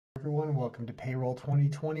Everyone, welcome to Payroll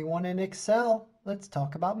 2021 in Excel. Let's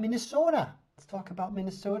talk about Minnesota.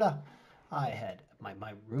 I had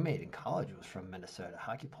my roommate in college was from Minnesota,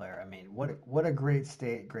 hockey player. I mean, what a great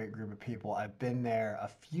state, great group of people. I've been there a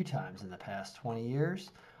few times in the past 20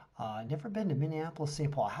 years. Never been to Minneapolis,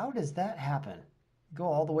 St. Paul. How does that happen? You go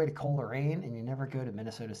all the way to Coleraine and you never go to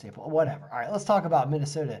Minnesota, St. Paul. Whatever. All right, let's talk about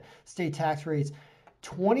Minnesota state tax rates.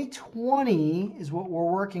 2020 is what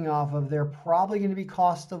we're working off of. There are probably going to be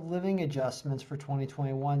cost of living adjustments for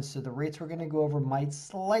 2021. So the rates we're going to go over might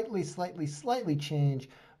slightly change,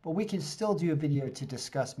 but we can still do a video to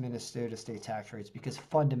discuss Minnesota state tax rates because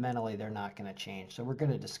fundamentally they're not going to change. So we're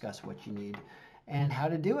going to discuss what you need and how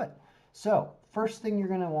to do it. So first thing you're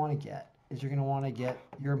going to want to get is you're going to want to get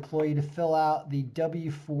your employee to fill out the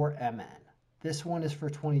W-4MN. This one is for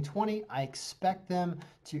 2020. I expect them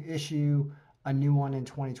to issue a new one in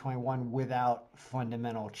 2021 without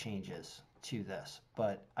fundamental changes to this.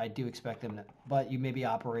 But I do expect them to, but you may be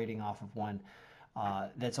operating off of one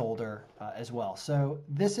that's older as well. So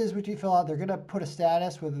this is what you fill out. They're going to put a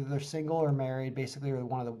status, whether they're single or married, basically, or they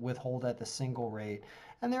want to withhold at the single rate.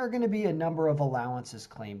 And there are going to be a number of allowances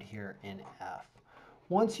claimed here in F.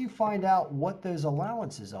 Once you find out what those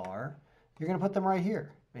allowances are, you're going to put them right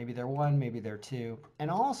here. Maybe they're one, maybe they're two. And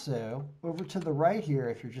also, over to the right here,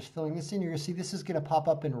 if you're just filling this in, you're going to see this is going to pop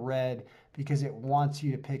up in red because it wants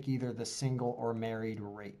you to pick either the single or married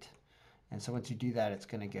rate. And so once you do that, it's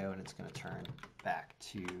going to go and it's going to turn back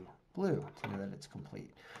to blue to know that it's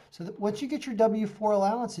complete. So that once you get your W-4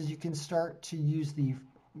 allowances, you can start to use the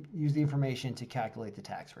information to calculate the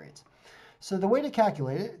tax rates. So the way to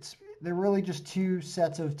calculate it, they're really just two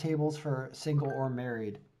sets of tables for single or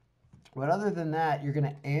married. But other than that, you're going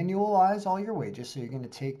to annualize all your wages. So you're going to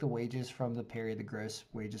take the wages from the period, the gross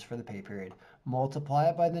wages for the pay period, multiply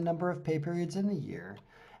it by the number of pay periods in the year,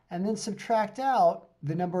 and then subtract out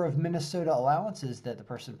the number of Minnesota allowances that the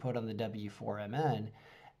person put on the W-4MN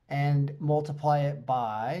and multiply it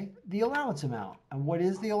by the allowance amount. And what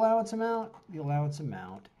is the allowance amount? The allowance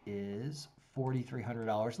amount is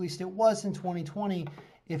 $4,300. At least it was in 2020.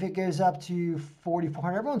 If it goes up to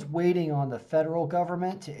 4,400, everyone's waiting on the federal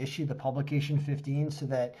government to issue the publication 15 so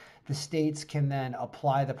that the states can then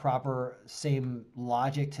apply the proper same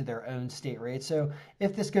logic to their own state rates. So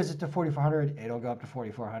if this goes up to 4,400, it'll go up to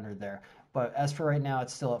 4,400 there. But as for right now,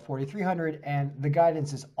 it's still at 4,300. And the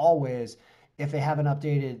guidance is always, if they haven't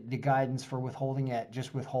updated the guidance for withholding it,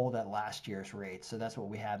 just withhold at last year's rates. So that's what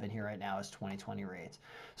we have in here right now is 2020 rates.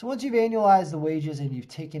 So once you've annualized the wages and you've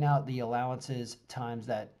taken out the allowances times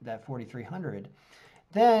that 4,300,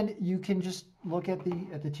 then you can just look at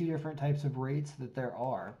the two different types of rates that there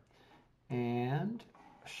are. And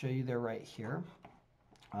I'll show you they're right here.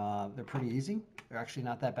 They're pretty easy. They're actually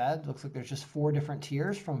not that bad. It looks like there's just 4 different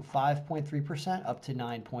tiers from 5.3% up to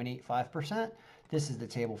 9.85%. This is the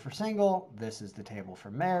table for single. This is the table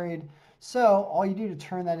for married. So all you do to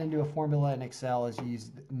turn that into a formula in Excel is use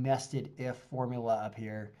the nested if formula up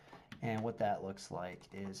here. And what that looks like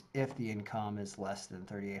is if the income is less than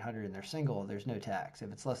 3,800 and they're single, there's no tax.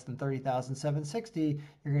 If it's less than 30,760,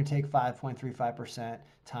 you're going to take 5.35%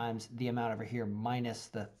 times the amount over here minus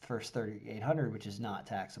the first 3,800, which is not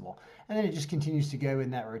taxable. And then it just continues to go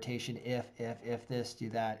in that rotation. If this, do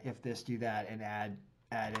that, if this, do that, and add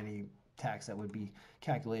any tax that would be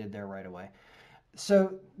calculated there right away.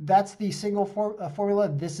 So that's the single formula.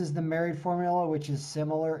 This is the married formula, which is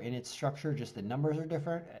similar in its structure, just the numbers are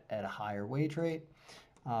different at a higher wage rate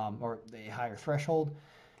or a higher threshold.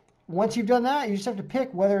 Once you've done that, you just have to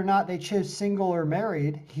pick whether or not they chose single or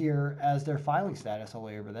married here as their filing status all the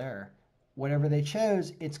way over there. Whatever they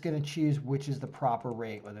chose, it's going to choose which is the proper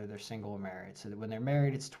rate, whether they're single or married. So that when they're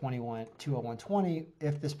married, it's 201.20.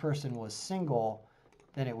 If this person was single,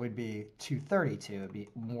 then it would be 232. It would be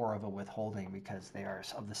more of a withholding because they are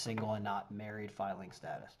of the single and not married filing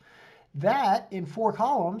status. That, in 4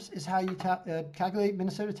 columns, is how you calculate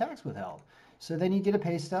Minnesota tax withheld. So then you get a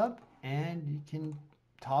pay stub, and you can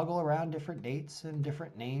toggle around different dates and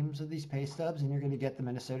different names of these pay stubs, and you're going to get the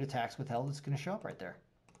Minnesota tax withheld that's going to show up right there.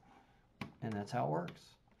 And that's how it works.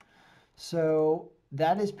 So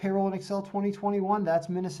that is Payroll in Excel 2021. That's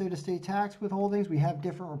Minnesota state tax withholdings. We have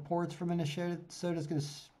different reports for Minnesota. So it's going to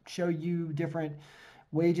show you different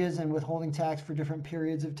wages and withholding tax for different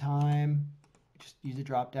periods of time. Just use a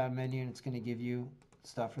drop-down menu and it's going to give you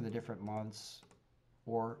stuff for the different months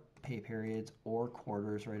or pay periods or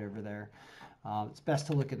quarters right over there. It's best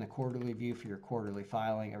to look in the quarterly view for your quarterly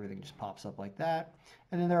filing. Everything just pops up like that.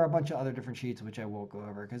 And then there are a bunch of other different sheets which I won't go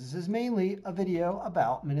over because this is mainly a video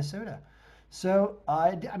about Minnesota. So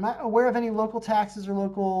I'm not aware of any local taxes or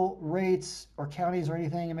local rates or counties or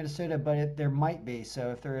anything in Minnesota, but there might be.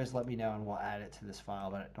 So if there is, let me know and we'll add it to this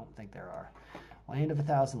file, but I don't think there are. Land of a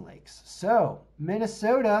Thousand Lakes. So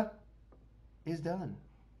Minnesota is done,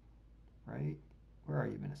 right? Where are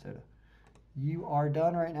you, Minnesota? You are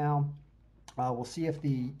done right now. We'll see if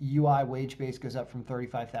the UI wage base goes up from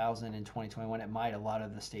 35,000 in 2021. It might. A lot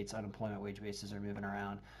of the state's unemployment wage bases are moving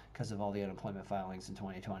around because of all the unemployment filings in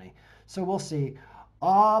 2020. So we'll see.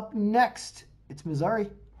 Up next, it's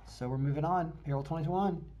Missouri. So we're moving on. Payroll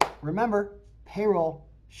 2021. Remember, payroll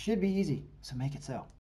should be easy, so make it so.